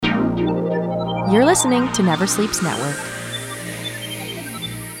You're listening to Never Sleeps Network.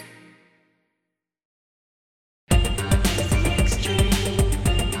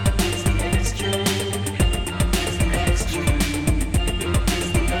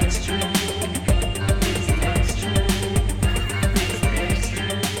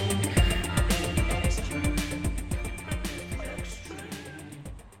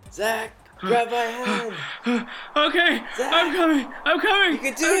 Zach, grab my hand. Okay, Zach. I'm coming. You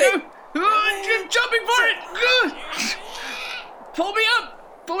can do it. I'm jumping for it. Pull me up.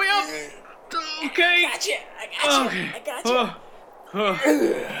 Okay. I got you.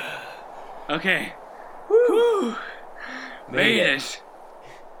 Okay. Woo. Made it.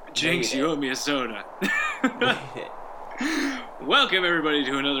 Jinx, you owe me a soda. Made it. Welcome everybody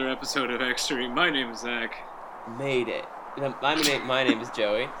to another episode of Extreme. My name is Zach. Made it. No, my name is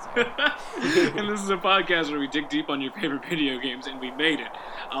Joey. Sorry. And this is a podcast where we dig deep on your favorite video games, and we made it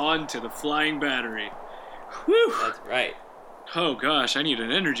onto the Flying Battery. Whew. That's right. Oh gosh, I need an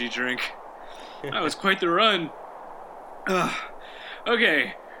energy drink. That was quite the run.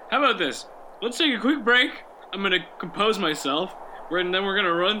 Okay, how about this? Let's take a quick break. I'm gonna compose myself, and then we're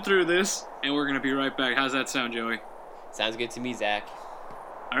gonna run through this, and we're gonna be right back. How's that sound, Joey? Sounds good to me, Zach.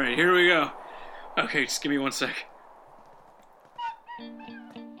 Alright, here we go. Okay, just give me 1 sec.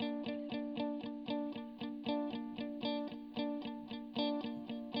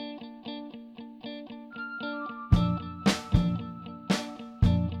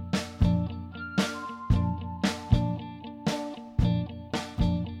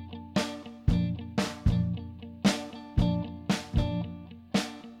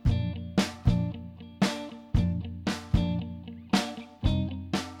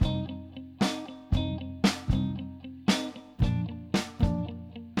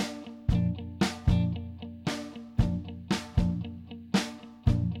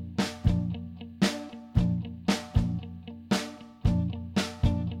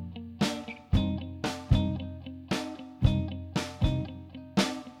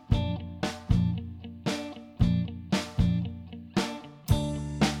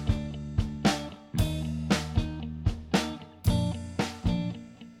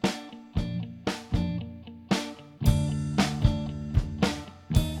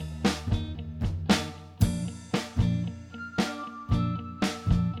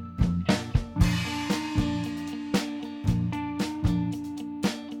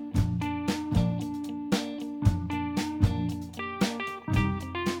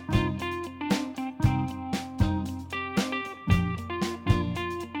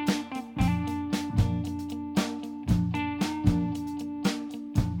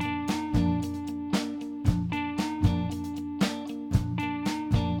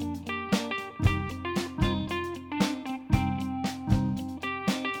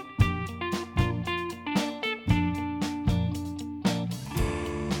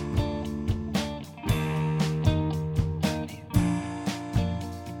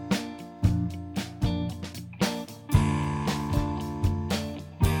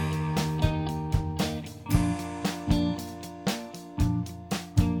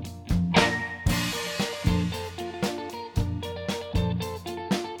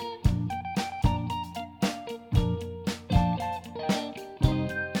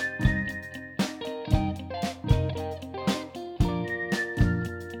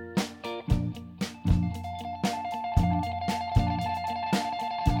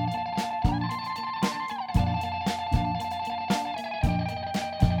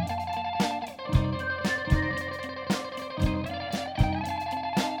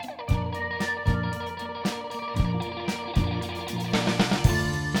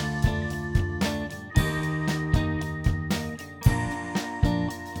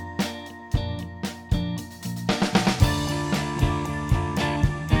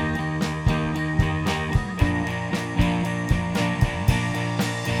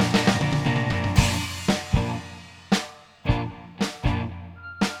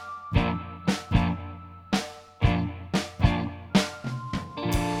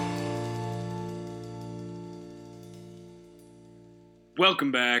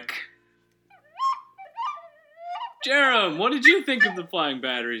 Welcome back. Jerem, what did you think of the Flying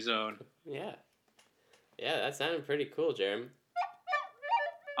Battery Zone? Yeah, that sounded pretty cool, Jerem.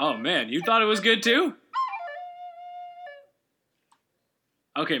 Oh man, you thought it was good too?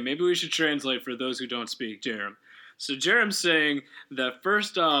 Okay, maybe we should translate for those who don't speak Jerem. So Jerem's saying that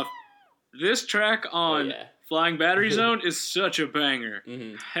first off, this track on Flying Battery Zone is such a banger.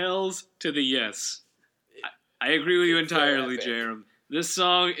 Mm-hmm. Hells to the yes. I agree with you entirely, Jerem. This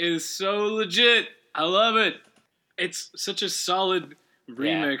song is so legit. I love it. It's such a solid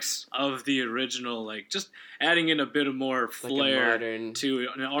remix of the original, like just adding in a bit of more flair to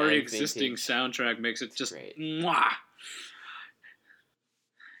an already existing soundtrack makes it just mwah.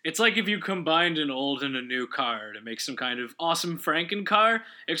 It's like if you combined an old and a new car to make some kind of awesome Franken car,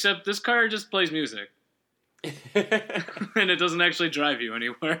 except this car just plays music. And it doesn't actually drive you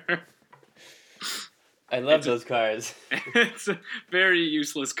anywhere. I love those cars. It's a very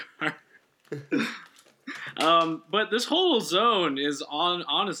useless car. But this whole zone is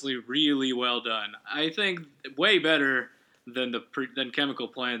honestly really well done. I think way better than than Chemical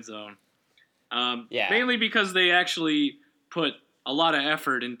Plant Zone. Mainly because they actually put a lot of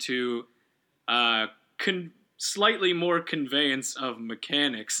effort into slightly more conveyance of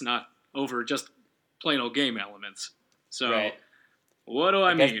mechanics, not over just plain old game elements. So, what do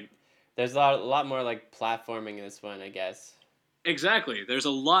I mean? There's a lot more like platforming in this one, I guess. Exactly. There's a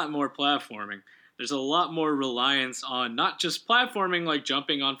lot more platforming. There's a lot more reliance on not just platforming, like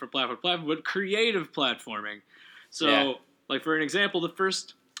jumping on for platform, but creative platforming. So, like for an example, the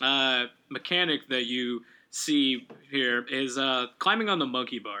first mechanic that you see here is climbing on the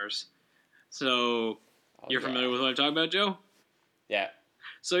monkey bars. So, you're familiar with what I'm talking about, Joe? Yeah.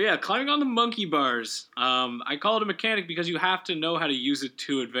 So yeah, climbing on the monkey bars. I call it a mechanic because you have to know how to use it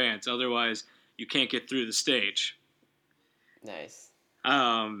to advance. Otherwise, you can't get through the stage. Nice.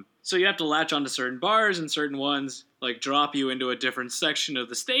 So you have to latch onto certain bars, and certain ones like drop you into a different section of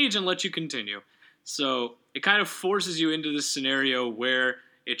the stage and let you continue. So it kind of forces you into this scenario where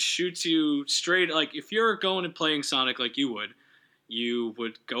it shoots you straight. Like if you're going and playing Sonic like you would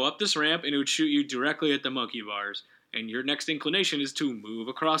go up this ramp and it would shoot you directly at the monkey bars. And your next inclination is to move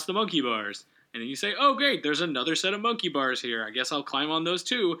across the monkey bars. And then you say, oh, great, there's another set of monkey bars here. I guess I'll climb on those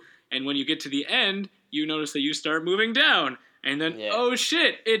too. And when you get to the end, you notice that you start moving down. And then, oh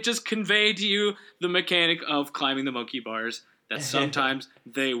shit, it just conveyed to you the mechanic of climbing the monkey bars. That sometimes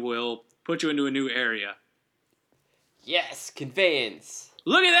they will put you into a new area. Yes, conveyance.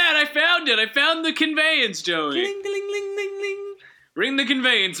 Look at that, I found it. I found the conveyance, Joey. Ding, ding, ding, ding, ding. Ring the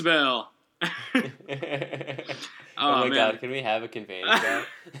conveyance bell. Oh my god, can we have a conveyance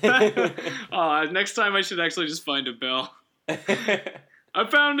bell? Next time I should actually just find a bell. I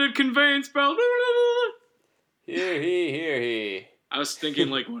found a conveyance bell. Hear he, hear he. I was thinking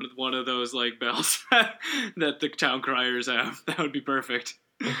like one of those like bells that the town criers have. That would be perfect.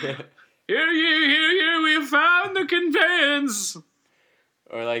 Hear ye, hear ye, we found the conveyance.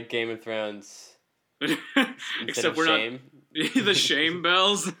 Or like Game of Thrones. Except we're shame. Not the shame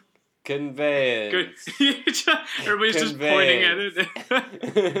bells. Conveyance. Everybody's just pointing at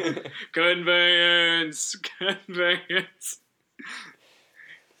it. Conveyance. Conveyance.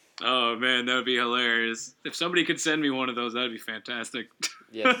 Oh man, that would be hilarious. If somebody could send me one of those, that would be fantastic.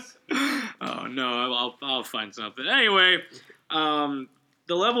 Yes. Oh no, I'll find something. Anyway, the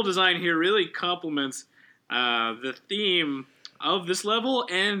level design here really complements the theme of this level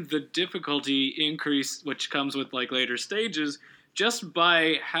and the difficulty increase which comes with like later stages, just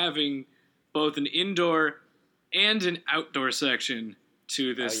by having both an indoor and an outdoor section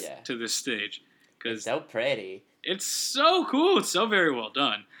to this to this stage. It's so pretty. It's so cool. It's so very well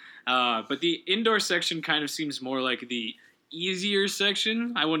done. But the indoor section kind of seems more like the easier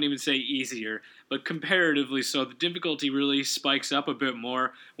section. I wouldn't even say easier, but comparatively so. The difficulty really spikes up a bit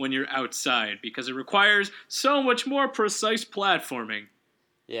more when you're outside because it requires so much more precise platforming.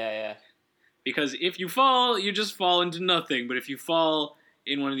 Yeah. Because if you fall, you just fall into nothing. But if you fall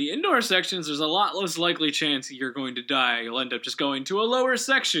in one of the indoor sections, there's a lot less likely chance you're going to die. You'll end up just going to a lower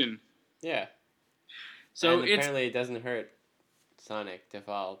section. Yeah. So and apparently it doesn't hurt Sonic to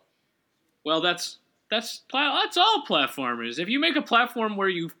fall. Well, that's all platformers. If you make a platform where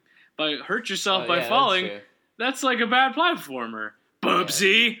you hurt yourself by falling, that's like a bad platformer.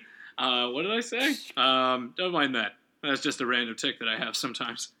 Bubsy! Yeah. What did I say? Don't mind that. That's just a random tick that I have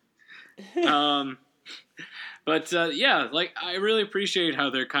sometimes. But I really appreciate how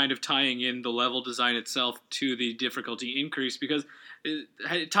they're kind of tying in the level design itself to the difficulty increase because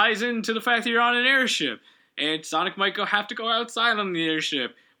it ties into the fact that you're on an airship and Sonic might have to go outside on the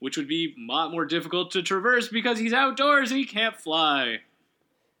airship, which would be a lot more difficult to traverse because he's outdoors and he can't fly.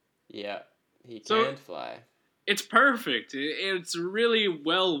 Yeah, he can't fly. It's perfect. It's really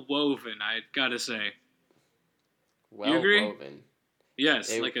well woven, I gotta say. Well you agree? woven.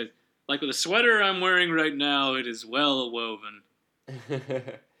 Yes, like with the sweater I'm wearing right now, it is well woven.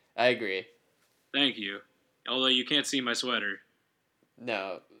 I agree. Thank you. Although you can't see my sweater.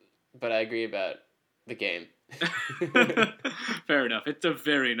 No, but I agree about the game. Fair enough. It's a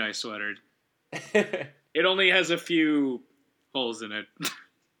very nice sweater. It only has a few holes in it.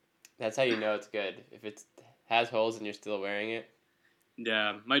 That's how you know it's good. If it has holes and you're still wearing it.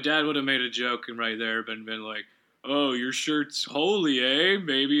 Yeah, my dad would have made a joke and right there been like, "Oh, your shirt's holy, eh?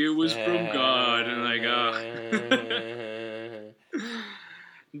 Maybe it was from God." And like,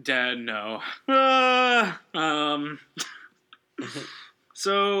 Dad, no.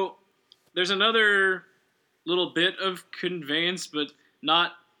 So there's another little bit of conveyance, but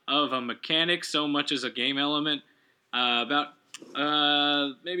not of a mechanic so much as a game element. About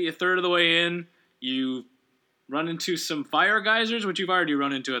maybe a third of the way in, you run into some fire geysers, which you've already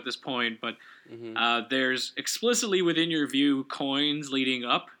run into at this point, but there's explicitly within your view coins leading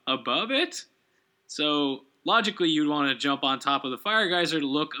up above it. So logically, you'd want to jump on top of the fire geyser to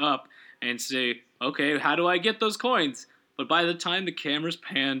look up and say, okay, how do I get those coins? But by the time the camera's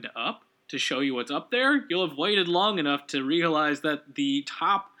panned up to show you what's up there, you'll have waited long enough to realize that the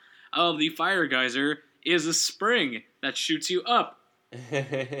top of the fire geyser is a spring that shoots you up.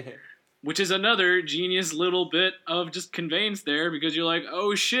 Which is another genius little bit of just conveyance there, because you're like,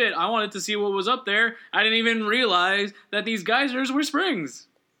 oh shit, I wanted to see what was up there. I didn't even realize that these geysers were springs.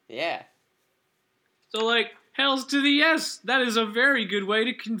 Yeah. So, like, hells to the yes. That is a very good way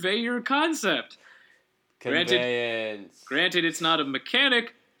to convey your concept. Conveyance. Granted, it's not a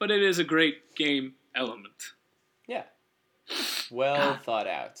mechanic, but it is a great game element. Yeah. Well thought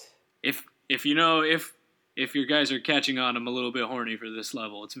out. If your guys are catching on, I'm a little bit horny for this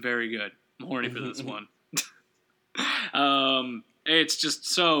level. It's very good. I'm horny for this one. It's just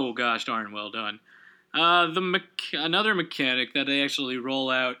so gosh darn well done. Another mechanic that they actually roll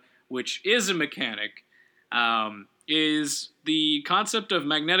out, which is a mechanic, is the concept of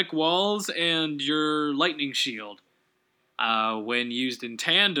magnetic walls and your lightning shield. When used in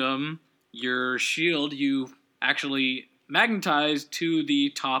tandem, your shield you actually magnetize to the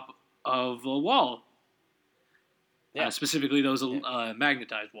top of a wall. Yeah. Specifically those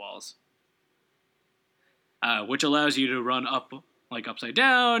magnetized walls. Which allows you to run up, like upside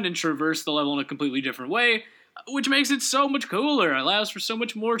down, and traverse the level in a completely different way, which makes it so much cooler. It allows for so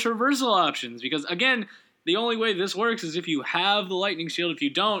much more traversal options, because, again, the only way this works is if you have the lightning shield. If you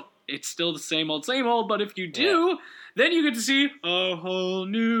don't, it's still the same old, but if you do, then you get to see a whole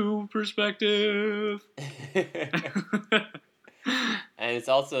new perspective. And it's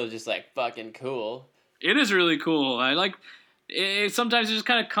also just, like, fucking cool. It is really cool. I like it. Sometimes it just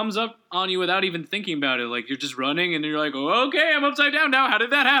kind of comes up on you without even thinking about it. Like, you're just running and you're like, oh, okay, I'm upside down now. How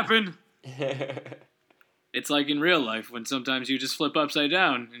did that happen? It's like in real life when sometimes you just flip upside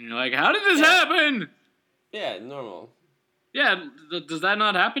down and you're like, how did this happen? Yeah, normal. Yeah, does that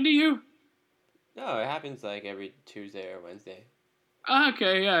not happen to you? No, it happens like every Tuesday or Wednesday.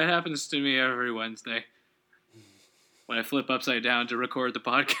 Okay, yeah, it happens to me every Wednesday when I flip upside down to record the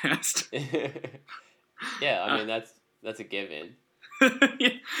podcast. Yeah, I mean that's a given.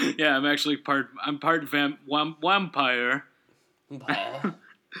 Yeah, I'm actually part vampire.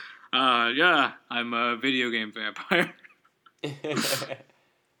 Yeah, I'm a video game vampire.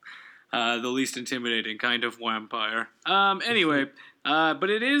 The least intimidating kind of vampire. Anyway, but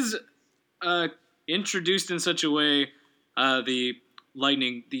it is introduced in such a way, the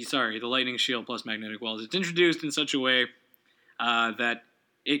lightning shield plus magnetic walls. It's introduced in such a way that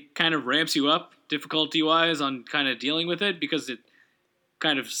it kind of ramps you up difficulty-wise on kind of dealing with it, because it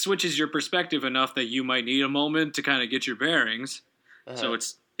kind of switches your perspective enough that you might need a moment to kind of get your bearings. So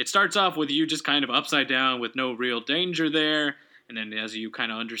it starts off with you just kind of upside down with no real danger there, and then as you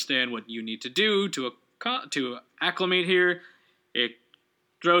kind of understand what you need to do to acclimate here, it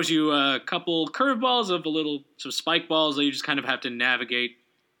throws you a couple curveballs of some spike balls that you just kind of have to navigate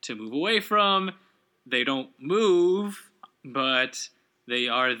to move away from. They don't move, but they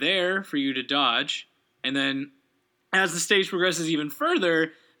are there for you to dodge. And then as the stage progresses even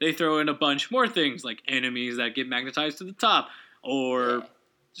further, they throw in a bunch more things, like enemies that get magnetized to the top, or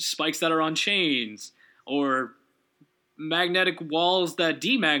spikes that are on chains, or magnetic walls that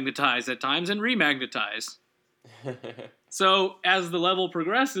demagnetize at times and remagnetize. So as the level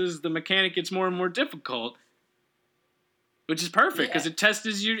progresses, the mechanic gets more and more difficult, which is perfect because it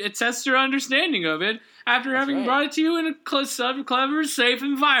tests your understanding of it after having brought it to you in a clever, safe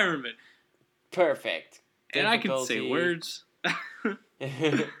environment. Perfect. And I can say words.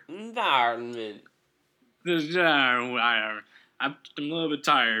 Environment. I'm a little bit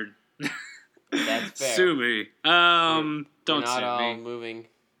tired. That's fair. Sue me. Don't sue me. We're not all moving,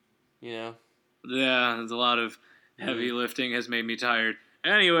 you know. Yeah, there's a lot of heavy lifting has made me tired.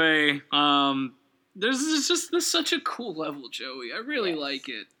 Anyway, there's such a cool level, Joey. I really like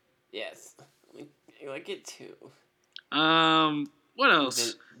it. Yes, I like it too. What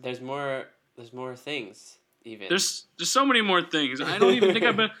else? There's more things. Even there's so many more things. I don't even think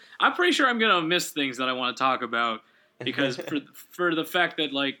I'm pretty sure I'm gonna miss things that I want to talk about because for the fact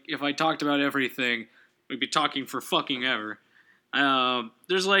that like if I talked about everything, we'd be talking for fucking ever.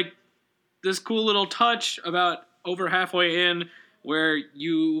 There's like this cool little touch about over halfway in where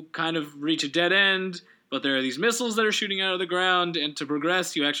you kind of reach a dead end, but there are these missiles that are shooting out of the ground, and to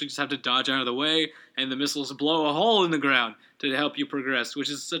progress, you actually just have to dodge out of the way, and the missiles blow a hole in the ground to help you progress, which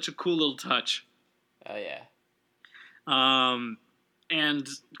is such a cool little touch. Oh, yeah. And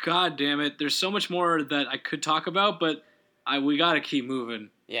god damn it, there's so much more that I could talk about, but we gotta keep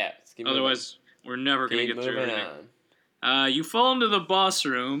moving. Yeah, let's keep moving. Otherwise, we're never gonna get through everything. On. You fall into the boss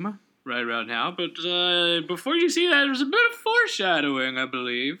room right around now, but before you see that, there's a bit of foreshadowing, I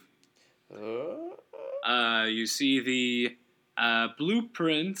believe. You see the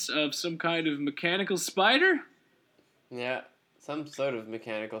blueprints of some kind of mechanical spider. Yeah, some sort of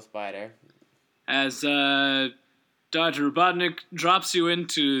mechanical spider. As Dr. Robotnik drops you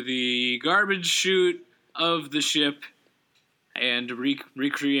into the garbage chute of the ship and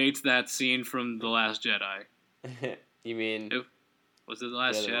recreates that scene from The Last Jedi. You mean... Was it The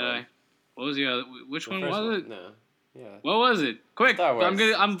Last Jedi? One. What was the other... Which one was it? No. Yeah. What was it? Quick! Star Wars.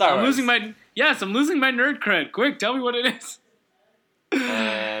 I'm losing my... Yes, I'm losing my nerd cred. Quick, tell me what it is.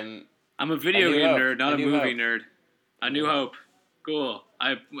 I'm a video game nerd, not a movie nerd. A New Hope. Cool.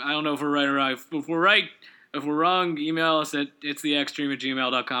 I don't know if we're right or wrong. If we're right, if we're wrong, email us at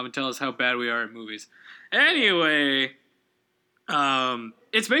itsthextreme@gmail.com and tell us how bad we are at movies. Anyway,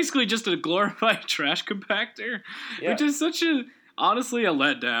 it's basically just a glorified trash compactor, which is honestly a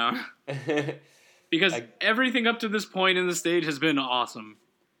letdown. Because everything up to this point in the stage has been awesome.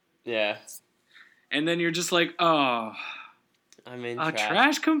 Yeah. And then you're just like, oh, I'm in a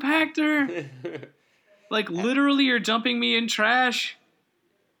trash compactor? Like, literally, you're dumping me in trash?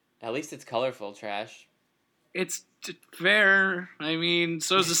 At least it's colorful trash. It's fair. I mean,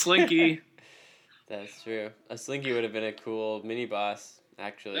 so's a Slinky. That's true. A Slinky would have been a cool mini-boss,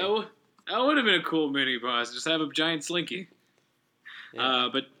 actually. That would have been a cool mini-boss. Just have a giant Slinky. Yeah.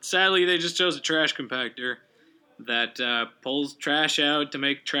 But sadly, they just chose a trash compactor that pulls trash out to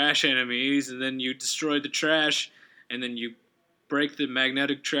make trash enemies, and then you destroy the trash, and then you break the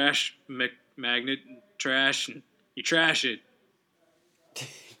magnetic trash magnet trash, and you trash it.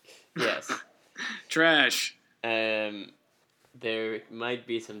 Yes. Trash. There might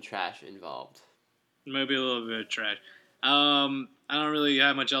be some trash involved. Maybe a little bit of trash. I don't really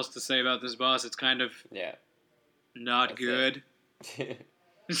have much else to say about this boss. It's kind of not good.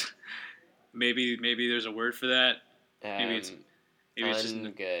 Maybe there's a word for that. Maybe it's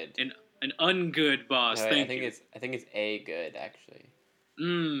just good. An ungood boss. No, Thank you. I think it's a good actually.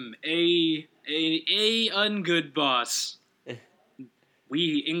 A ungood boss.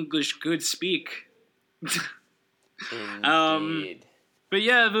 We English good speak. Indeed. But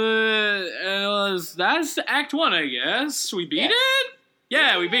yeah, that's Act 1, I guess. We beat it?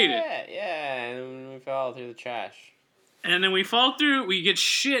 Yeah, we beat it. Yeah, and we fell through the trash. And then we fall through, we get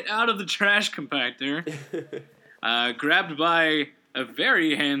shit out of the trash compactor, grabbed by a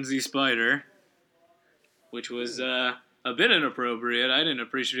very handsy spider, which was a bit inappropriate. I didn't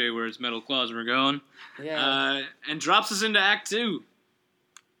appreciate where its metal claws were going. Yeah. And drops us into Act 2.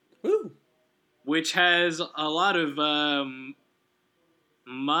 Woo! Which has a lot of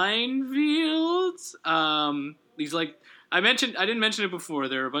minefields. These like I didn't mention it before.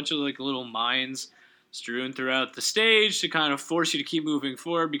 There are a bunch of like little mines strewn throughout the stage to kind of force you to keep moving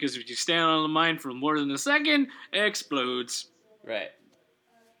forward, because if you stand on the mine for more than a second, it explodes. Right.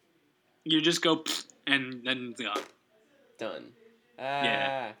 You just go and then gone. Done.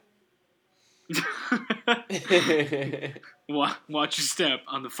 Yeah. Watch your step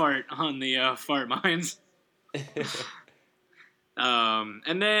on the fart mines.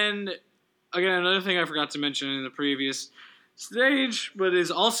 And then again, another thing I forgot to mention in the previous stage, but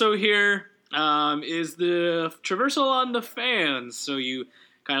is also here, is the traversal on the fans. So you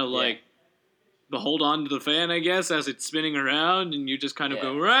kind of like hold on to the fan, I guess, as it's spinning around, and you just kind of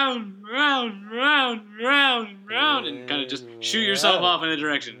go round, round, round, round, round, and kind of just shoot yourself off in a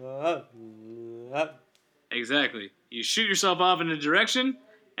direction. Exactly. You shoot yourself off in a direction,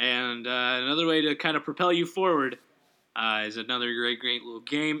 and another way to kind of propel you forward is another great little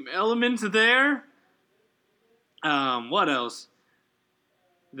game element there. What else?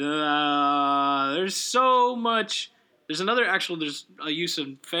 There's so much. There's a use of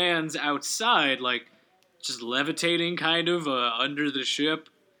fans outside, like just levitating kind of under the ship.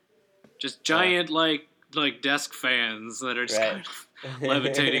 Just giant like desk fans that are just kind of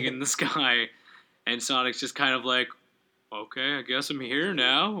levitating in the sky. And Sonic's just kind of like, okay, I guess I'm here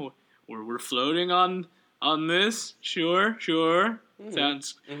now. We're floating on this. Sure.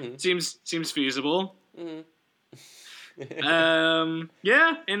 Mm-hmm. Seems feasible. Mm-hmm.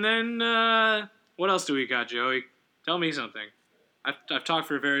 Yeah, and then what else do we got, Joey? Tell me something. I've talked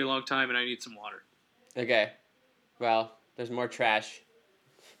for a very long time, and I need some water. Okay. Well, there's more trash.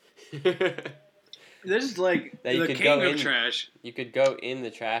 This is like That you the could king go of in. trash. You could go in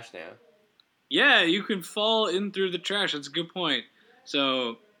the trash now. Yeah, you can fall in through the trash. That's a good point.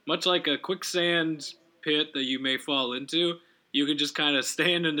 So, much like a quicksand pit that you may fall into, you can just kind of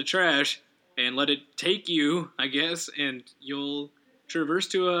stand in the trash and let it take you, I guess, and you'll traverse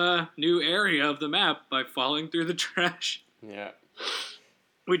to a new area of the map by falling through the trash, Yeah.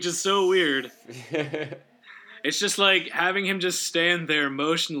 which is so weird. It's just like having him just stand there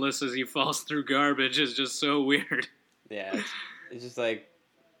motionless as he falls through garbage is just so weird. Yeah. It's just like,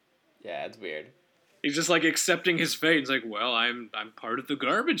 yeah, it's weird. He's just like accepting his fate. He's like, well, I'm part of the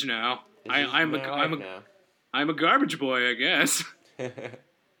garbage now. I'm a garbage boy, I guess.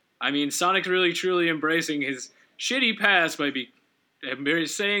 I mean, Sonic's really truly embracing his shitty past by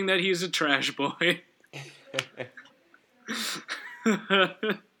saying that he's a trash boy.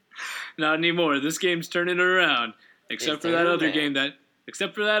 Not anymore. This game's turning around. Except for that other game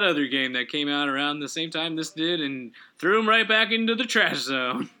that came out around the same time this did and threw him right back into the trash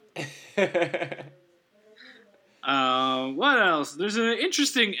zone. What else? There's an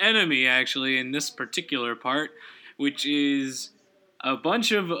interesting enemy, actually, in this particular part, which is a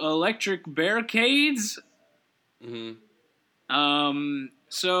bunch of electric barricades. Mm-hmm.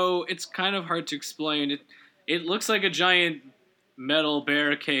 So it's kind of hard to explain. It looks like a giant metal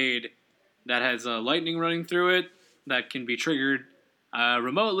barricade that has lightning running through it that can be triggered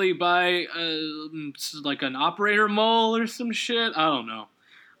remotely by like an operator mole or some shit. I don't know.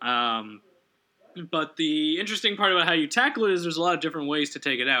 But the interesting part about how you tackle it is there's a lot of different ways to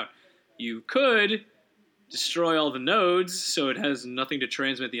take it out. You could destroy all the nodes so it has nothing to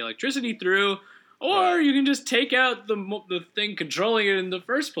transmit the electricity through, or you can just take out the thing controlling it in the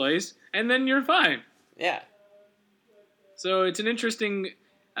first place, and then you're fine. Yeah. So it's an interesting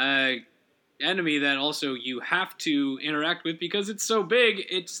enemy that also you have to interact with because it's so big,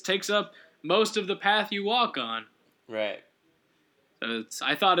 it takes up most of the path you walk on. Right. So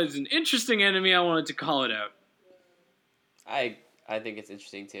I thought it was an interesting enemy. I wanted to call it out. I think it's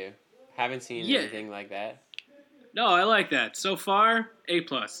interesting too. Haven't seen anything like that. No, I like that. So far, A+.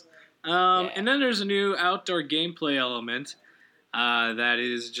 And then there's a new outdoor gameplay element that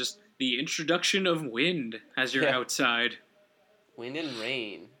is just the introduction of wind as you're outside. Wind and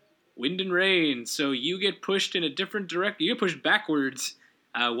rain. Wind and rain. So you get pushed in a different direction. You get pushed backwards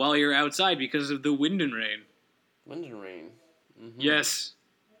while you're outside because of the wind and rain. Wind and rain. Mm-hmm. Yes.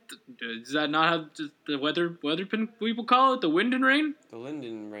 Is that not how the weather people call it? The wind and rain? The wind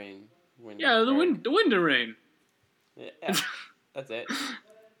and rain. The wind and rain. Yeah, that's it.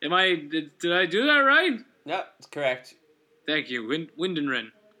 Did I do that right? No, it's correct. Thank you. Wind and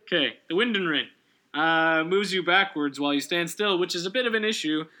rain. Okay, the wind and rain moves you backwards while you stand still, which is a bit of an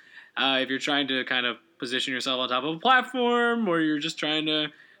issue if you're trying to kind of position yourself on top of a platform or you're just trying to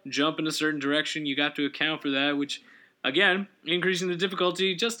jump in a certain direction. You got to account for that, which, again, increasing the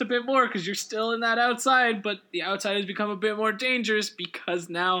difficulty just a bit more because you're still in that outside, but the outside has become a bit more dangerous because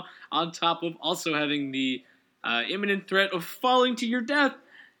now, on top of also having the imminent threat of falling to your death,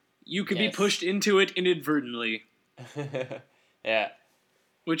 you could be pushed into it inadvertently. Yeah.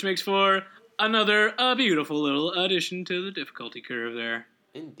 Which makes for another beautiful little addition to the difficulty curve there.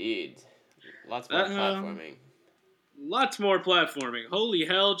 Indeed. Lots more platforming. Lots more platforming. Holy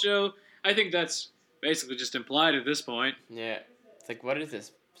hell, Joe. I think that's basically just implied at this point. Yeah. It's like, what is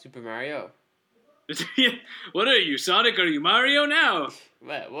this? Super Mario? What are you, Sonic? Are you Mario now?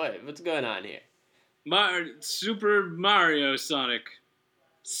 What? What's going on here? Super Mario Sonic.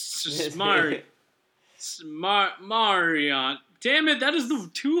 Marion. Damn it, that is the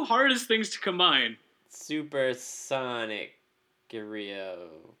two hardest things to combine. Super Sonic Rio.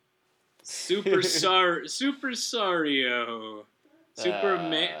 Super Sario.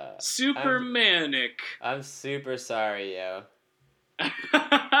 Supermanic. I'm super sorry, yo.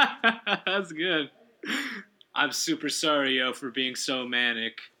 That's good. I'm super sorry, yo, for being so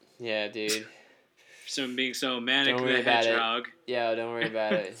manic. Yeah, dude. For being so manic, don't worry the about hedgehog. It. Yeah, don't worry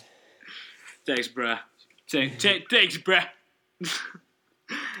about it. Thanks, bruh. Thanks, bruh.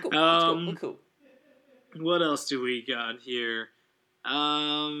 Cool. What else do we got here?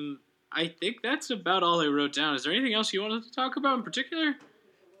 I think that's about all I wrote down. Is there anything else you wanted to talk about in particular?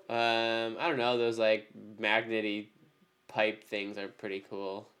 I don't know. Those like magnety pipe things are pretty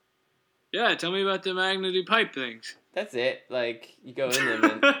cool. Yeah, tell me about the magnety pipe things. That's it. Like you go in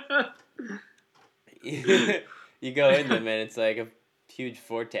them and you go in them and it's like a huge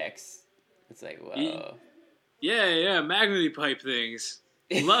vortex. It's like whoa. Yeah, magnety pipe things.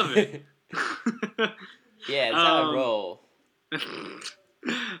 Love it. Yeah, that's how I roll.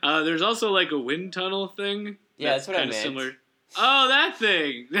 There's also like a wind tunnel thing. Yeah, that's what I kinda meant. similar. Oh, that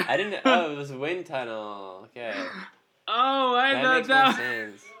thing. I didn't. Oh, it was a wind tunnel. Okay. Oh, I That thought makes that.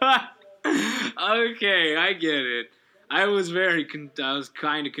 more sense. Okay, I get it. I was I was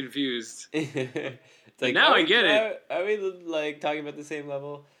kind of confused. It's like, Now are I we- get it. Are we like talking about the same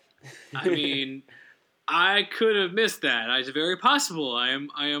level? I mean, I could have missed that. It's very possible. I am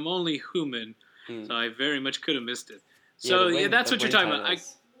only human, so I very much could have missed it. So the wind- that's the what you're wind talking about.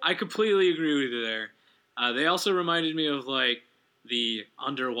 tunnels. I completely agree with you there. They also reminded me of like the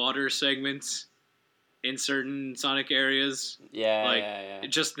underwater segments in certain Sonic areas. Yeah, like, yeah.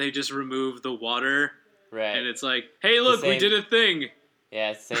 They just remove the water, Right. and it's like, hey, look, we same- did a thing.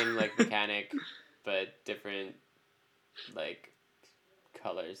 Yeah, same like mechanic, but different like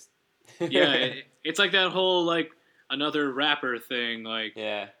colors. Yeah, it's like that whole like another rapper thing. Like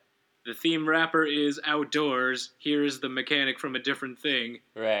Yeah. the theme rapper is outdoors. Here's the mechanic from a different thing.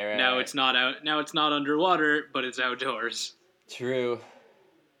 Right. Now right. it's not out. Now it's not underwater, but it's outdoors. True.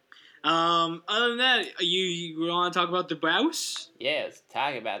 Other than that, you want to talk about the Bouse? Yeah, let's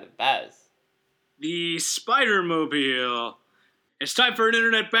talk about the buzz. The Spider-Mobile. It's time for an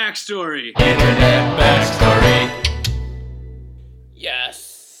internet backstory. Internet backstory.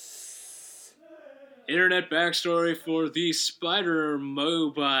 Yes. Internet backstory for the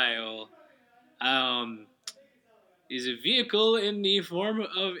Spider-Mobile. Is a vehicle in the form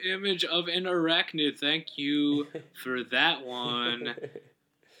of image of an arachnid. Thank you for that one.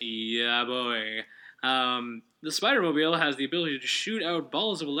 Yeah, boy. The Spider-Mobile has the ability to shoot out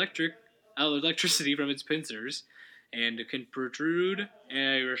balls of electricity from its pincers, and it can protrude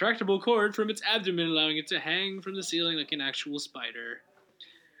a retractable cord from its abdomen, allowing it to hang from the ceiling like an actual spider.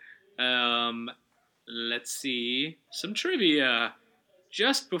 Let's see. Some trivia.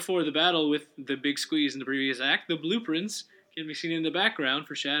 Just before the battle with the Big Squeeze in the previous act, the blueprints can be seen in the background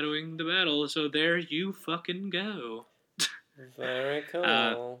foreshadowing the battle, so there you fucking go. Very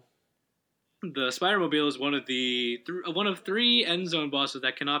cool. The Spider-Mobile is one of one of three end zone bosses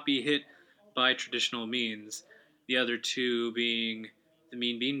that cannot be hit by traditional means. The other two being the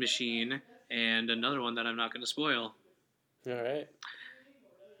Mean Bean Machine and another one that I'm not going to spoil. All right.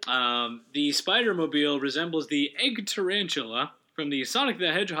 The Spider-Mobile resembles the Egg Tarantula from the Sonic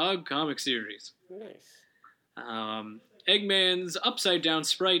the Hedgehog comic series. Nice. Eggman's upside-down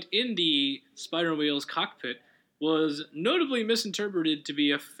sprite in the Spider-Mobile's cockpit was notably misinterpreted to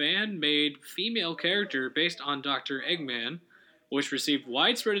be a fan-made female character based on Dr. Eggman, which received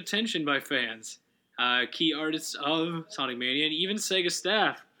widespread attention by fans, key artists of Sonic Mania, and even Sega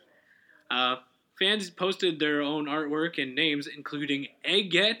staff. Fans posted their own artwork and names, including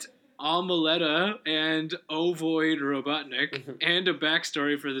Eggette, Amaletta, and Ovoid Robotnik, and a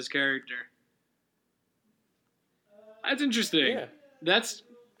backstory for this character. That's interesting. Yeah. That's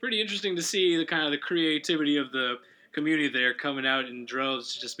pretty interesting to see the kind of the creativity of the community there coming out in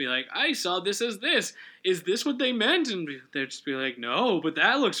droves to just be like, I saw this as this. Is this what they meant? And they'd just be like, no, but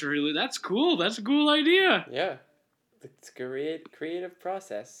that's cool. That's a cool idea. Yeah. It's a creative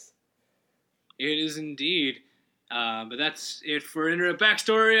process. It is indeed. But that's it for Internet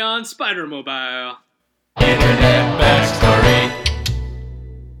Backstory on Spider-Mobile. Internet backstory.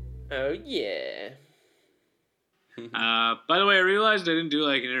 Oh, yeah. By the way, I realized I didn't do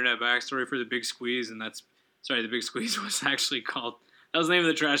like an Internet Backstory for the Big Squeeze, and the Big Squeeze was actually called, that was the name of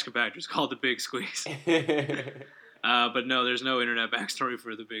the trash compactor. It's called the Big Squeeze. But no, there's no Internet Backstory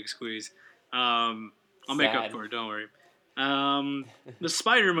for the Big Squeeze. I'll make up for it, don't worry. The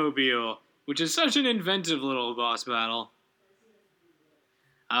Spider-Mobile, which is such an inventive little boss battle.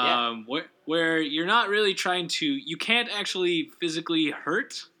 Where you're not really you can't actually physically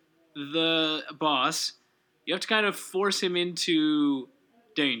hurt the boss. You have to kind of force him into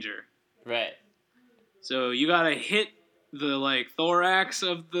danger. Right. So you gotta hit the thorax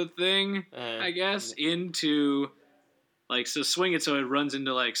of the thing, I guess, into so swing it so it runs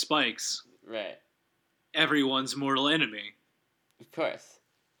into spikes. Right. Everyone's mortal enemy. Of course.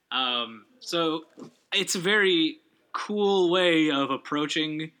 So it's a very cool way of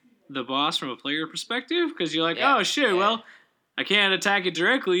approaching the boss from a player perspective, because you're like, oh shit, well, I can't attack it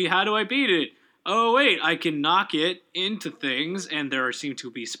directly. How do I beat it? Oh wait, I can knock it into things, and there seem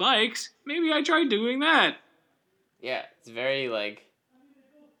to be spikes. Maybe I try doing that. Yeah, it's very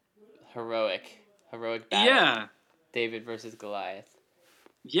heroic battle. Yeah. David versus Goliath.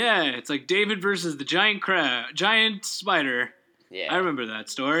 Yeah, it's like David versus the giant spider. Yeah. I remember that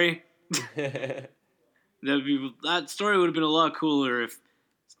story. That story would have been a lot cooler if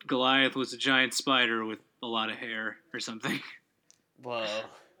Goliath was a giant spider with a lot of hair or something. Whoa.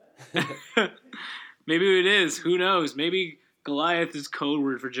 Maybe it is. Who knows? Maybe Goliath is code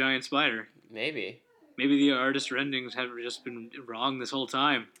word for giant spider. Maybe. Maybe the artist renderings have just been wrong this whole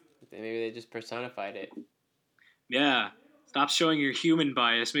time. Maybe they just personified it. Yeah. Stop showing your human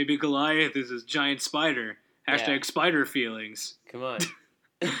bias. Maybe Goliath is a giant spider. Hashtag spider feelings. Come on.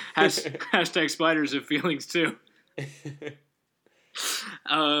 Hashtag spiders have feelings too.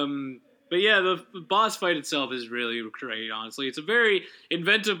 But yeah, the boss fight itself is really great, honestly. It's a very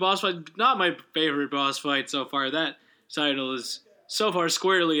inventive boss fight. Not my favorite boss fight so far. That title is so far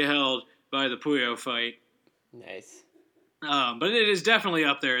squarely held by the Puyo fight. Nice. But it is definitely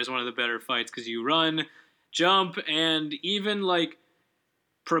up there as one of the better fights because you run, jump, and even, like,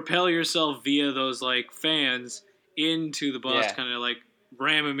 propel yourself via those, like, fans into the boss to kind of, like,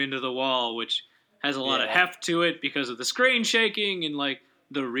 ram him into the wall, which has a lot of heft to it because of the screen shaking and, like,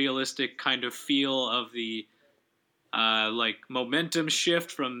 the realistic kind of feel of the, like, momentum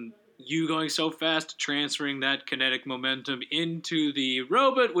shift from you going so fast, transferring that kinetic momentum into the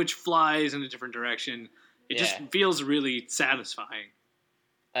robot, which flies in a different direction. It just feels really satisfying.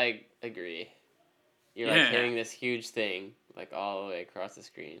 I agree. You're, like, hitting this huge thing, like, all the way across the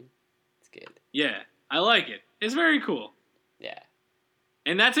screen. It's good. Yeah, I like it. It's very cool. Yeah.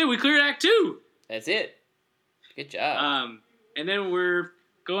 And that's it. We cleared Act 2. That's it. Good job. And then we're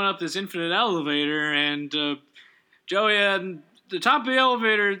going up this infinite elevator, and Joey, at the top of the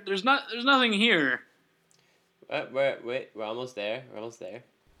elevator, there's nothing here. Wait, we're almost there.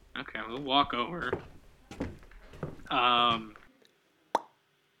 Okay, we'll walk over.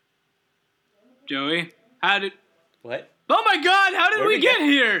 Joey, how did... What? Oh my God, how did we get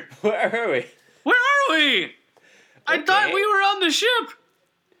here? Where are we? Where are we? I thought we were on the ship.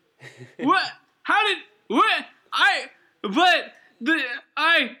 What? How did... What?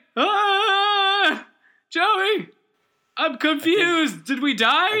 Joey, I'm confused. Did we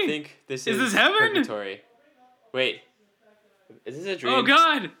die? I think this is this heaven? Purgatory. Wait. Is this a dream? Oh,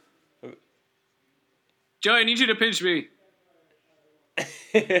 God. Joey, I need you to pinch me.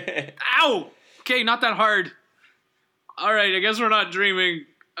 Ow! Okay, not that hard. All right, I guess we're not dreaming.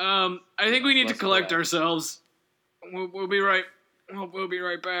 I think we need to collect ourselves. We'll be right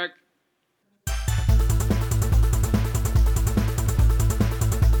back.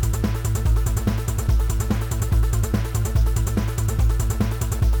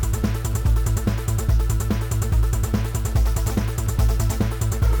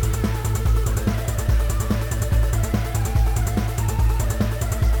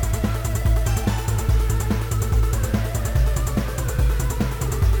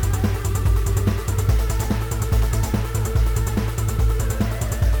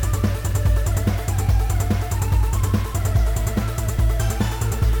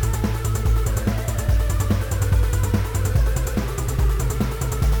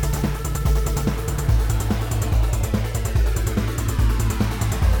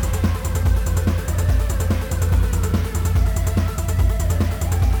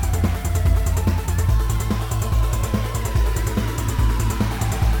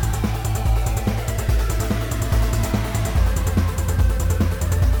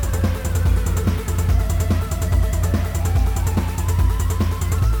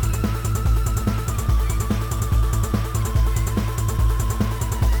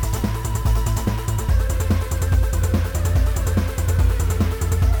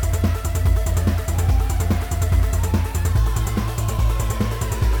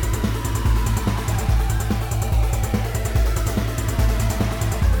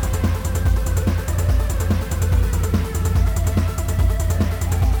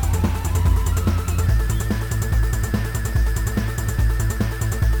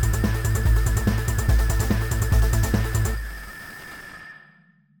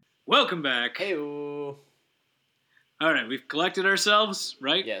 Welcome back. Hey-o. All right, we've collected ourselves,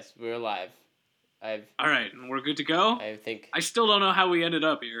 right? Yes, we're alive. All right, and we're good to go? I think... I still don't know how we ended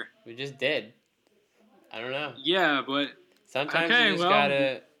up here. We just did. I don't know. Yeah, but... Sometimes you just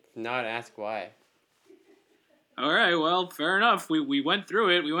gotta not ask why. All right, well, fair enough. We went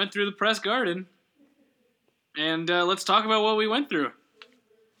through it. We went through the press garden. And let's talk about what we went through.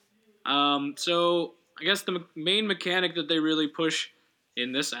 So, I guess the main mechanic that they really push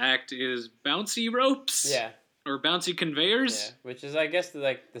in this act is bouncy ropes. Yeah. Or bouncy conveyors. Yeah, which is, I guess,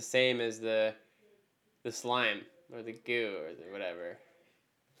 like the same as the slime or the goo or the whatever.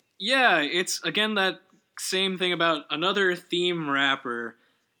 Yeah, it's, again, that same thing about another theme wrapper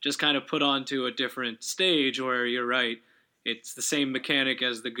just kind of put onto a different stage where you're right. It's the same mechanic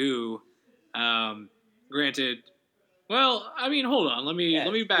as the goo. Granted, well, I mean, hold on. Let me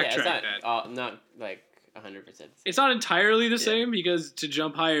backtrack it's not like 100%. It's not entirely the same because to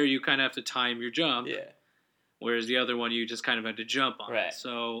jump higher, you kind of have to time your jump. Yeah. Whereas the other one, you just kind of had to jump on. Right.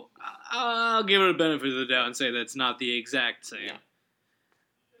 So I'll give it a benefit of the doubt and say that's not the exact same.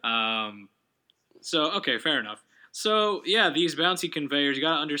 No. So, okay, fair enough. So, yeah, these bouncy conveyors, you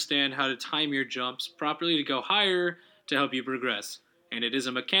got to understand how to time your jumps properly to go higher to help you progress. And it is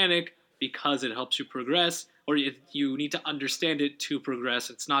a mechanic because it helps you progress, or you need to understand it to progress.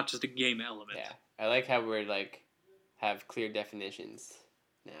 It's not just a game element. Yeah. I like how we're, have clear definitions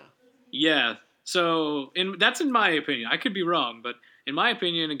now. Yeah. So, that's in my opinion. I could be wrong, but in my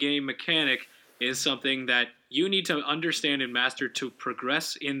opinion, a game mechanic is something that you need to understand and master to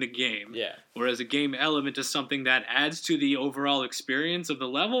progress in the game. Yeah. Whereas a game element is something that adds to the overall experience of the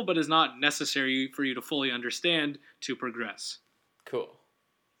level, but is not necessary for you to fully understand to progress. Cool.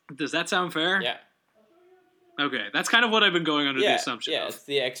 Does that sound fair? Yeah. Okay, that's kind of what I've been going under the assumption Yeah, of. it's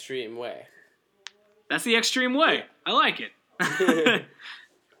the extreme way. That's the extreme way. Yeah. I like it.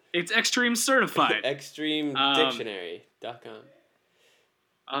 It's extreme certified. ExtremeDictionary.com.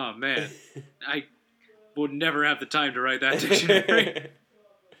 Oh, man. I would never have the time to write that dictionary.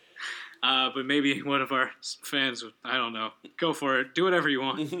 But maybe one of our fans would, I don't know. Go for it. Do whatever you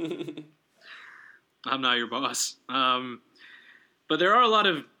want. I'm not your boss. But there are a lot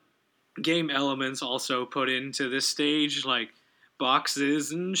of game elements also put into this stage, like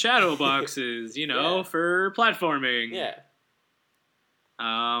boxes and shadow boxes, for platforming. Yeah.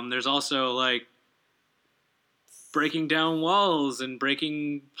 There's also, breaking down walls and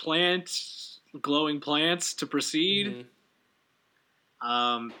breaking glowing plants to proceed.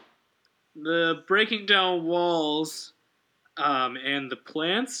 Mm-hmm. The breaking down walls and the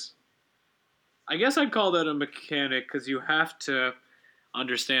plants, I guess I'd call that a mechanic because you have to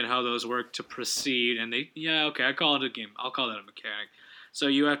understand how those work to proceed. And I call it a game. I'll call that a mechanic. So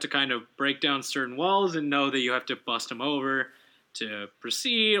you have to kind of break down certain walls and know that you have to bust them over to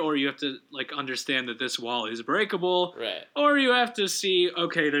proceed, or you have to understand that this wall is breakable, right? Or you have to see,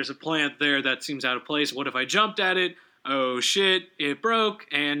 okay, there's a plant there that seems out of place. What if I jumped at it? Oh shit, it broke,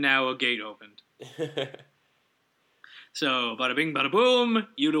 and now a gate opened. So bada bing, bada boom.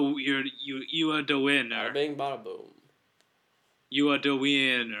 You are the winner. Bada bing, bada boom. You are the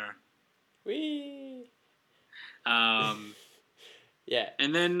winner. Whee. Yeah.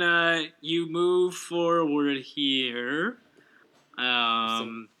 And then you move forward here.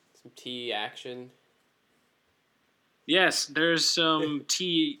 Some T action. Yes, there's some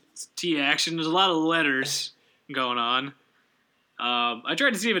T action. There's a lot of letters going on. I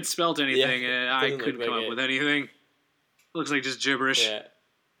tried to see if it spelt anything. I couldn't come up with anything. Looks like just gibberish. Yeah,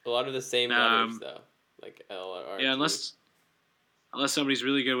 a lot of the same letters though, like L or R. Yeah, unless somebody's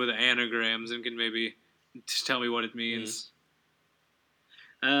really good with anagrams and can maybe just tell me what it means.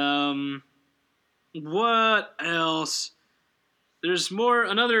 What else? There's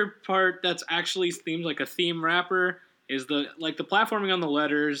another part that's actually themed like a theme wrapper is the platforming on the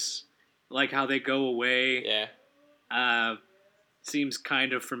letters, like how they go away. Yeah. Seems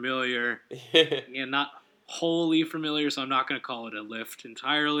kind of familiar. Yeah, not wholly familiar, so I'm not going to call it a lift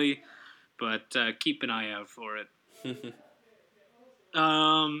entirely, but keep an eye out for it.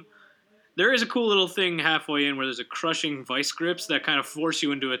 There is a cool little thing halfway in where there's a crushing vice grips that kind of force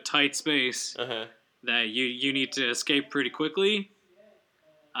you into a tight space. That you need to escape pretty quickly.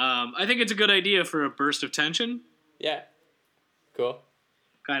 I think it's a good idea for a burst of tension. Yeah. Cool.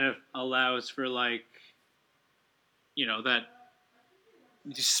 Kind of allows for that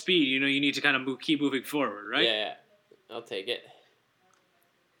speed. You need to kind of keep moving forward, right? Yeah. I'll take it.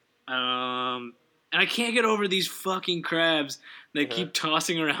 And I can't get over these fucking crabs that keep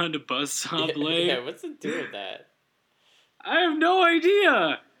tossing around a buzzsaw blade. Yeah, what's the deal with that? I have no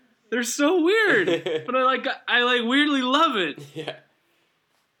idea. They're so weird, but I weirdly love it. Yeah.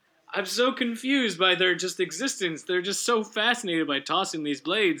 I'm so confused by their just existence. They're just so fascinated by tossing these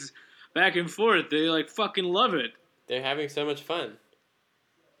blades back and forth. They fucking love it. They're having so much fun.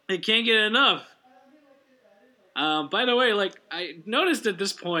 They can't get enough. By the way, I noticed at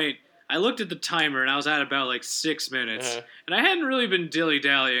this point, I looked at the timer and I was at about 6 minutes, and I hadn't really been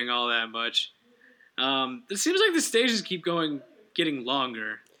dilly-dallying all that much. It seems like the stages keep getting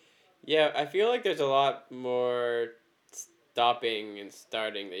longer. Yeah, I feel like there's a lot more stopping and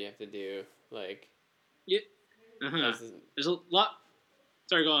starting that you have to do. Yeah. There's a lot.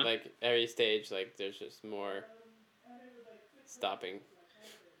 Sorry, go on. Every stage, there's just more stopping.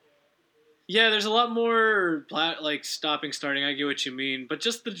 Yeah, there's a lot more stopping, starting. I get what you mean, but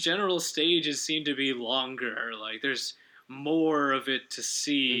just the general stages seem to be longer. There's more of it to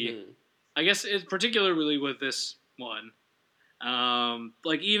see. Mm-hmm. I guess particularly with this one.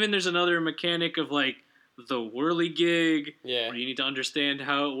 Even there's another mechanic of the whirligig, Yeah. where you need to understand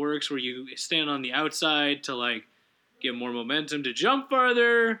how it works, where you stand on the outside to like get more momentum to jump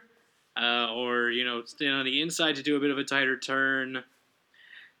farther, or stand on the inside to do a bit of a tighter turn.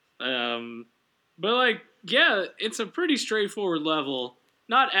 But like, yeah, it's a pretty straightforward level.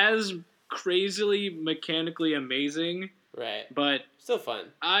 Not as crazily mechanically amazing, Right. but Still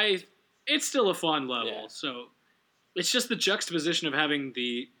fun. it's still a fun level. Yeah. So it's just the juxtaposition of having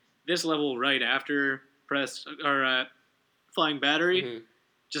this level right after Flying Battery Mm-hmm.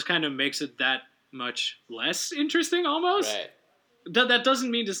 just kind of makes it that much less interesting almost. Right. That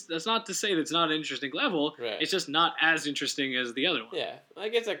doesn't mean that's not to say that it's not an interesting level. Right. It's just not as interesting as the other one. Yeah. I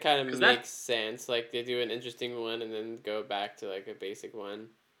guess that kind of 'Cause makes sense. Like, they do an interesting one and then go back to, like, a basic one.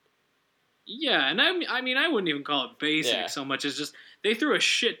 Yeah, and I mean, I wouldn't even call it basic Yeah. so much as just they threw a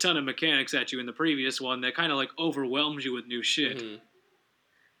shit ton of mechanics at you in the previous one that kind of like overwhelms you with new shit. Mm-hmm.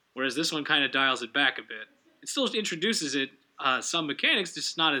 Whereas this one kind of dials it back a bit. It still introduces some mechanics,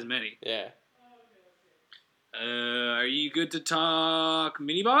 just not as many. Yeah. Are you good to talk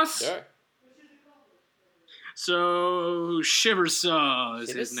mini boss? Sure. So Shiversaw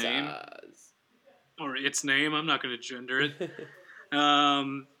is his name, Shiversaws. or its name. I'm not going to gender it.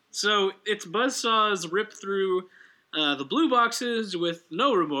 So it's Buzzsaws rip through the blue boxes with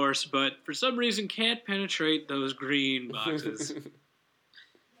no remorse, but for some reason can't penetrate those green boxes.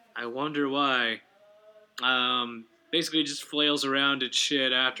 I wonder why. Basically just flails around its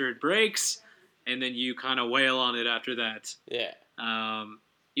shit after it breaks, and then you kind of wail on it after that. Yeah.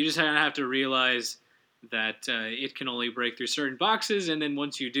 You just kind of have to realize that it can only break through certain boxes, and then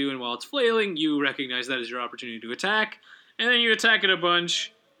once you do, and while it's flailing, you recognize that as your opportunity to attack, and then you attack it a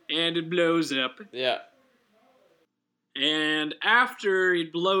bunch, and it blows up. Yeah. And after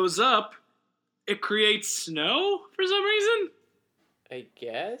it blows up, it creates snow for some reason? I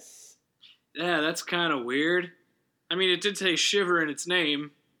guess? Yeah, that's kind of weird. I mean, it did say Shiver in its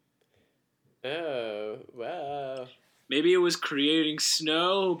name. Oh, wow. Maybe it was creating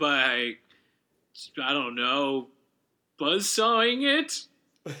snow by, I don't know, buzzsawing it?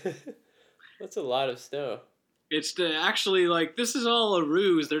 That's a lot of snow. It's actually, like, this is all a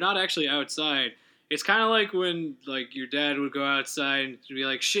ruse. They're not actually outside. It's kind of like when, like, your dad would go outside and be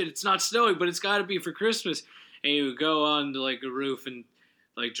like, shit, it's not snowing, but it's got to be for Christmas. And he would go on to, like, a roof and,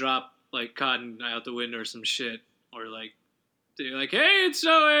 like, drop, like, cotton out the window or some shit. Or, like, they're like, hey, it's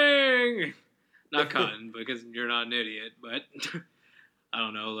snowing! Not cotton, because you're not an idiot, but, I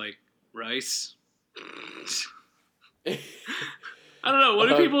don't know, like, rice? I don't know, what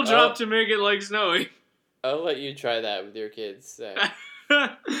do people drop to make it, like, snowing? I'll let you try that with your kids.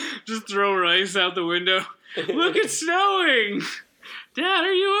 Just throw rice out the window. Look, it's snowing! Dad,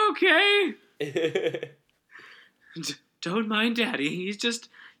 are you okay? Don't mind Daddy. He's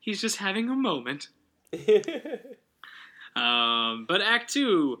just having a moment. But Act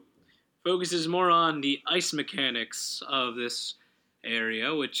 2 focuses more on the ice mechanics of this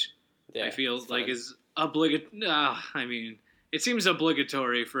area, which I feel like is obligatory. I mean, it seems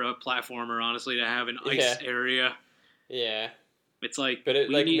obligatory for a platformer, honestly, to have an ice area. Yeah. It's like, but it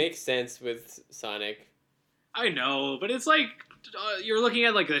makes sense with Sonic. I know, but it's like you're looking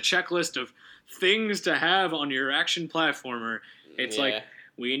at like the checklist of things to have on your action platformer. It's like,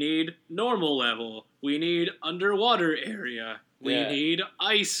 we need normal level, we need underwater area, we need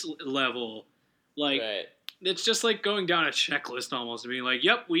ice level. Like, it's just like going down a checklist almost, and being like,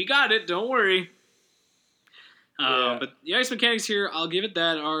 yep, we got it, don't worry. But the ice mechanics here, I'll give it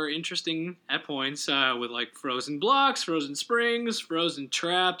that, are interesting at points, with like frozen blocks, frozen springs, frozen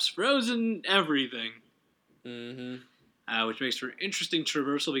traps, frozen everything. Mm-hmm. Which makes for interesting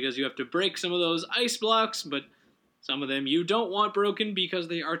traversal because you have to break some of those ice blocks, but some of them you don't want broken because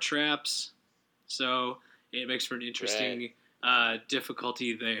they are traps. So it makes for an interesting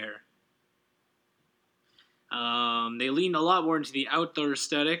difficulty there. They lean a lot more into the outdoor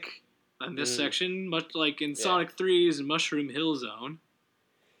aesthetic in this section, much like in Sonic 3's Mushroom Hill Zone.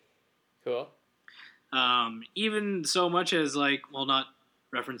 Cool. Even so much as, like, well, not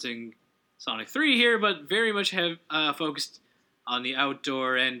referencing Sonic 3 here, but very much have focused on the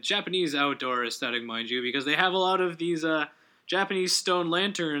outdoor and Japanese outdoor aesthetic, mind you, because they have a lot of these Japanese stone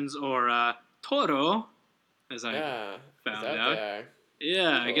lanterns, or toro, as I found out. There.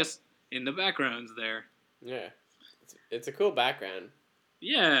 Yeah, cool. I guess in the backgrounds there. Yeah. It's a cool background.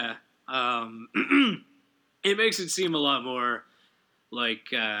 Yeah. It makes it seem a lot more, like,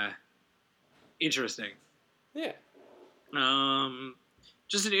 interesting. Yeah.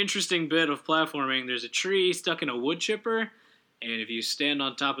 Just an interesting bit of platforming. There's a tree stuck in a wood chipper, and if you stand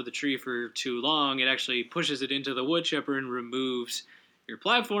on top of the tree for too long, it actually pushes it into the wood chipper and removes your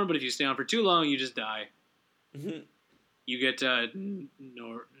platform, but if you stay on for too long, you just die. You get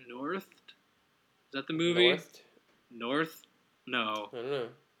North. Is that the movie? North? No. I don't know.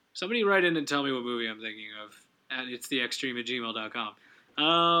 Somebody write in and tell me what movie I'm thinking of. And it's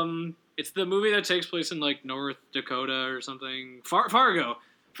theextreme@gmail.com. It's the movie that takes place in like North Dakota or something. Fargo.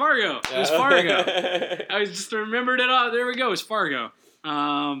 It was Fargo. I just remembered it all. There we go. It's Fargo.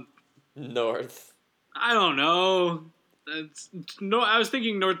 North. I don't know. I was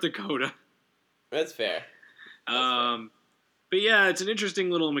thinking North Dakota. That's fair. But yeah, it's an interesting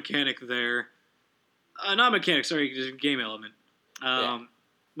little mechanic there. Not mechanic, sorry, just a game element.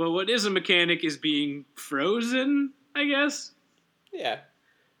 But what is a mechanic is being frozen, I guess. Yeah.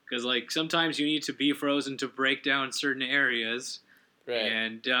 Because like sometimes you need to be frozen to break down certain areas. Right.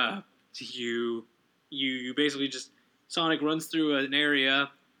 And you basically just Sonic runs through an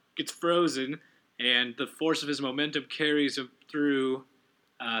area, gets frozen, and the force of his momentum carries him through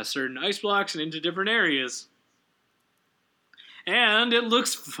certain ice blocks and into different areas. And it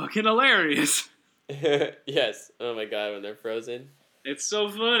looks fucking hilarious. Yes. Oh my god, when they're frozen. It's so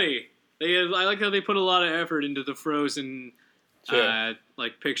funny. I like how they put a lot of effort into the frozen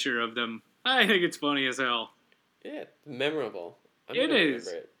like picture of them. I think it's funny as hell. Yeah, memorable. It is.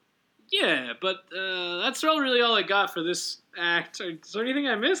 Yeah, but that's really all I got for this act. Is there anything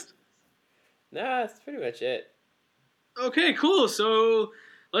I missed? Nah, that's pretty much it. Okay, cool. So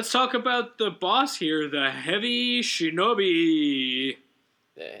let's talk about the boss here, the Heavy Shinobi.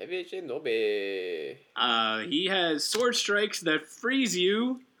 The Heavy Shinobi. He has sword strikes that freeze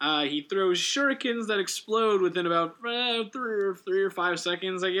you. He throws shurikens that explode within about 3 or 5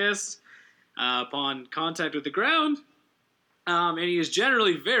 seconds, I guess, upon contact with the ground. And he is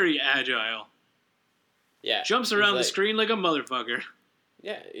generally very agile. Yeah. Jumps around the screen like a motherfucker.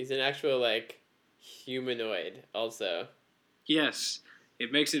 Yeah, he's an actual, humanoid, also. Yes.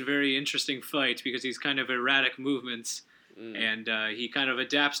 It makes it a very interesting fight because he's kind of erratic movements. And he kind of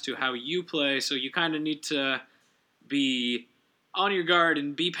adapts to how you play, so you kind of need to be on your guard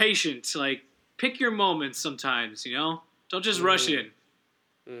and be patient. Like, pick your moments sometimes, you know? Don't just rush in.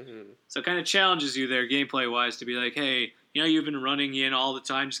 Mm-hmm. So it kind of challenges you there, gameplay-wise, to be like, hey, you've been running in all the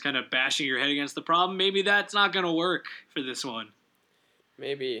time, just kind of bashing your head against the problem. Maybe that's not going to work for this one.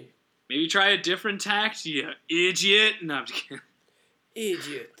 Maybe try a different tact, you idiot. No, I'm just kidding.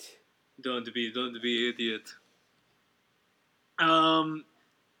 Idiot. Don't be idiot.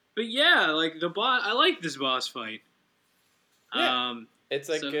 But yeah, like the boss, I like this boss fight. Yeah. It's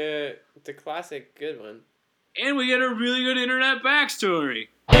like it's a classic good one. And we get a really good internet backstory.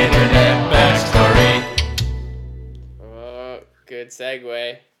 Oh, good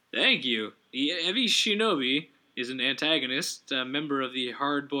segue. Thank you. The Heavy Shinobi is an antagonist, a member of the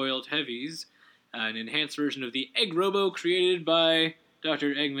Hard-Boiled Heavies, an enhanced version of the Egg Robo created by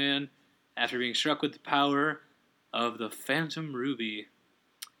Dr. Eggman after being struck with the power of the Phantom Ruby.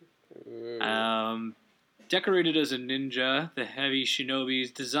 Decorated as a ninja, the Heavy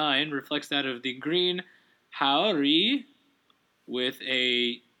Shinobi's design reflects that of the green Haori with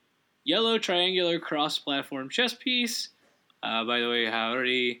a yellow triangular cross-platform chest piece. By the way,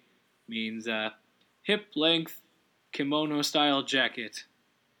 Haori means hip-length kimono-style jacket.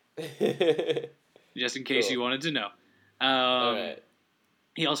 Just in case you wanted to know. All right.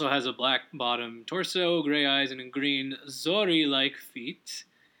 He also has a black bottom torso, gray eyes, and green Zori-like feet.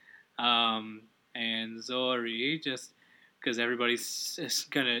 And Zori, just because everybody's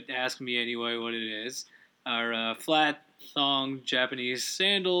going to ask me anyway what it is, are flat thong Japanese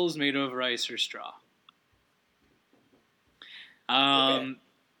sandals made of rice or straw. Okay.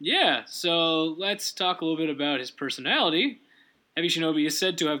 Yeah, so let's talk a little bit about his personality. Heavy Shinobi is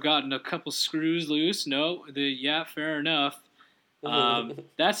said to have gotten a couple screws loose. Fair enough.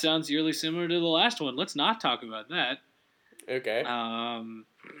 That sounds eerily similar to the last one. Let's not talk about that. Okay.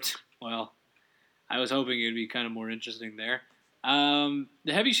 Well, I was hoping it would be kind of more interesting there. The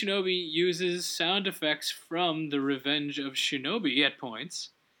Heavy Shinobi uses sound effects from the Revenge of Shinobi at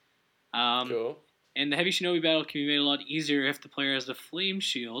points. Cool. And the Heavy Shinobi battle can be made a lot easier if the player has the Flame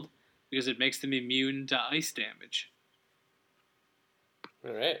Shield, because it makes them immune to ice damage.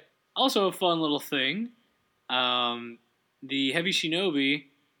 All right. Also a fun little thing, the Heavy Shinobi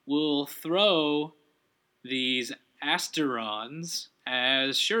will throw these Asterons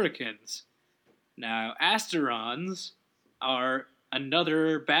as shurikens. Now, Asterons are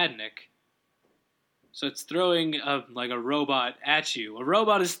another Badnik. So it's throwing a robot at you. A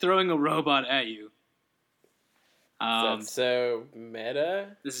robot is throwing a robot at you. That's so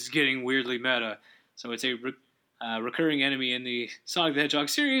meta. This is getting weirdly meta. So it's a recurring enemy in the Sonic the Hedgehog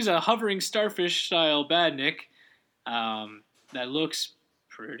series, a hovering starfish-style Badnik that looks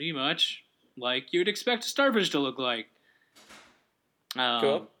pretty much like you'd expect a starfish to look like.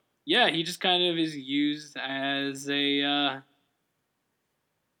 Cool. Yeah, he just kind of is used as a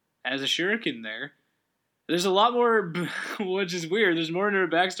shuriken there. There's a lot more, which is weird. There's more in her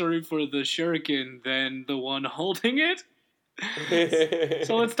backstory for the shuriken than the one holding it.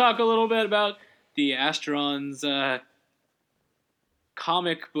 So let's talk a little bit about the Asteron's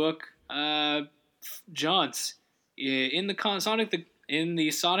comic book jaunts. In the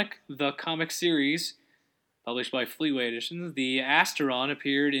Sonic the Comic series, published by Fleetway Editions, the Asteron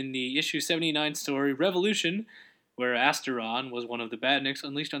appeared in the issue 79 story Revolution, where Asteron was one of the badniks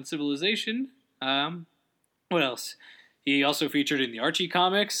unleashed on civilization. What else? He also featured in the Archie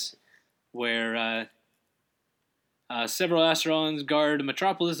comics, where several Asterons guard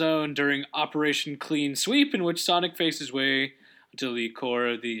Metropolis Zone during Operation Clean Sweep, in which Sonic faces his way to the core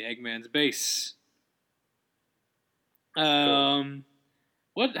of the Eggman's base. Cool.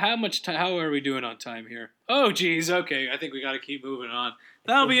 How are we doing on time here? Oh, geez, okay, I think we gotta keep moving on.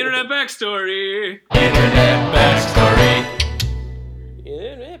 That'll be Internet Backstory! Internet Backstory.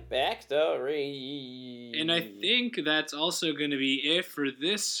 Internet Backstory. And I think that's also gonna be it for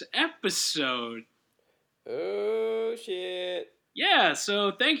this episode. Oh, shit. Yeah,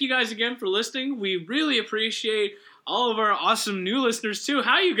 so thank you guys again for listening. We really appreciate all of our awesome new listeners, too.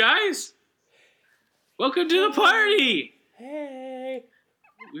 Hi, you guys! Welcome to the party! Hey.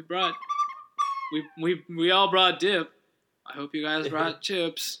 We all brought dip. I hope you guys brought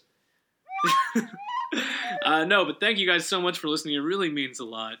chips. No, but thank you guys so much for listening. It really means a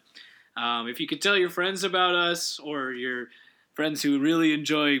lot. If you could tell your friends about us, or your friends who really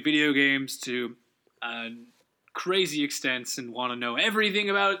enjoy video games to crazy extents and want to know everything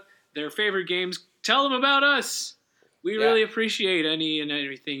about their favorite games, tell them about us. We really appreciate any and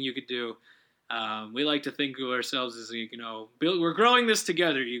everything you could do. We like to think of ourselves as, we're growing this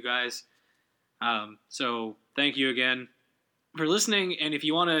together, you guys. So thank you again for listening. And if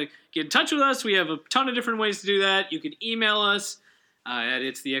you want to get in touch with us, we have a ton of different ways to do that. You can email us at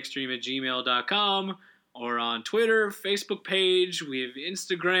itstheextreme@gmail.com, or on Twitter, Facebook page. We have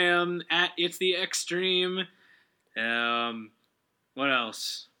Instagram at itstheextreme. What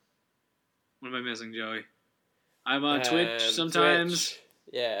else? What am I missing, Joey? I'm on Twitch sometimes. Twitch.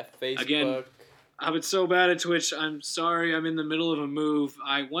 Yeah, Facebook. Again, I've been so bad at Twitch. I'm sorry. I'm in the middle of a move.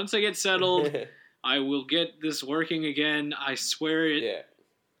 Once I get settled, I will get this working again. I swear it. Yeah.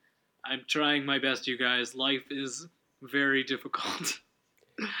 I'm trying my best, you guys. Life is very difficult.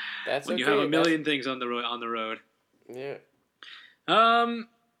 That's when okay. you have a million things on the road. Yeah. And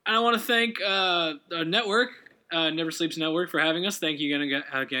I want to thank our network, Never Sleeps Network, for having us. Thank you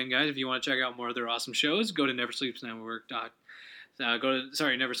again, guys. If you want to check out more of their awesome shows, go to Never Sleeps Network.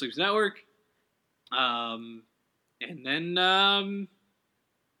 Never Sleeps Network. And then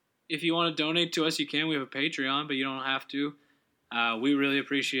if you want to donate to us, you can. We have a Patreon, but you don't have to. We really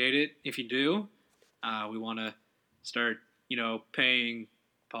appreciate it if you do. We want to start, paying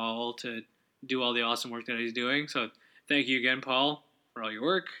Paul to do all the awesome work that he's doing. So thank you again, Paul, for all your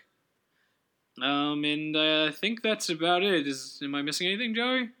work. And I think that's about it. Am I missing anything,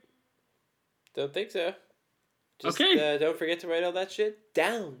 Joey? Don't think so. Just, okay. Don't forget to write all that shit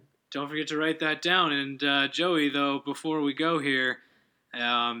down. Don't forget to write that down. And Joey, though, before we go here,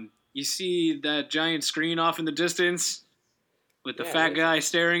 you see that giant screen off in the distance with the fat guy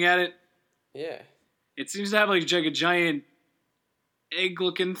staring at it? Yeah. It seems to have like a giant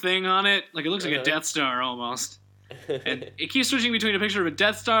egg-looking thing on it. Like it looks like a Death Star almost. And it keeps switching between a picture of a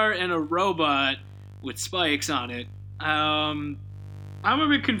Death Star and a robot with spikes on it. I'm a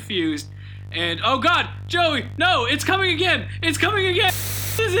bit confused. And, oh God, Joey, no, it's coming again. It's coming again.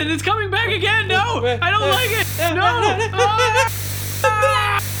 What is it? It's coming back again. No, I don't like it. No.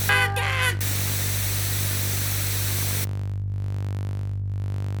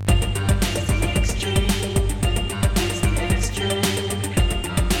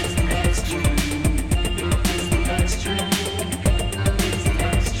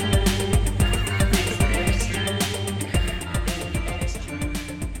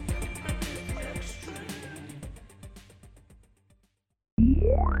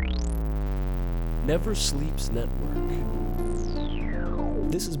 Never Sleeps Network.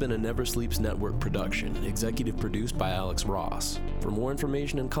 This has been a Never Sleeps Network production, executive produced by Alex Ross. For more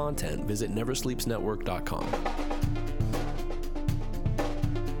information and content, visit neversleepsnetwork.com.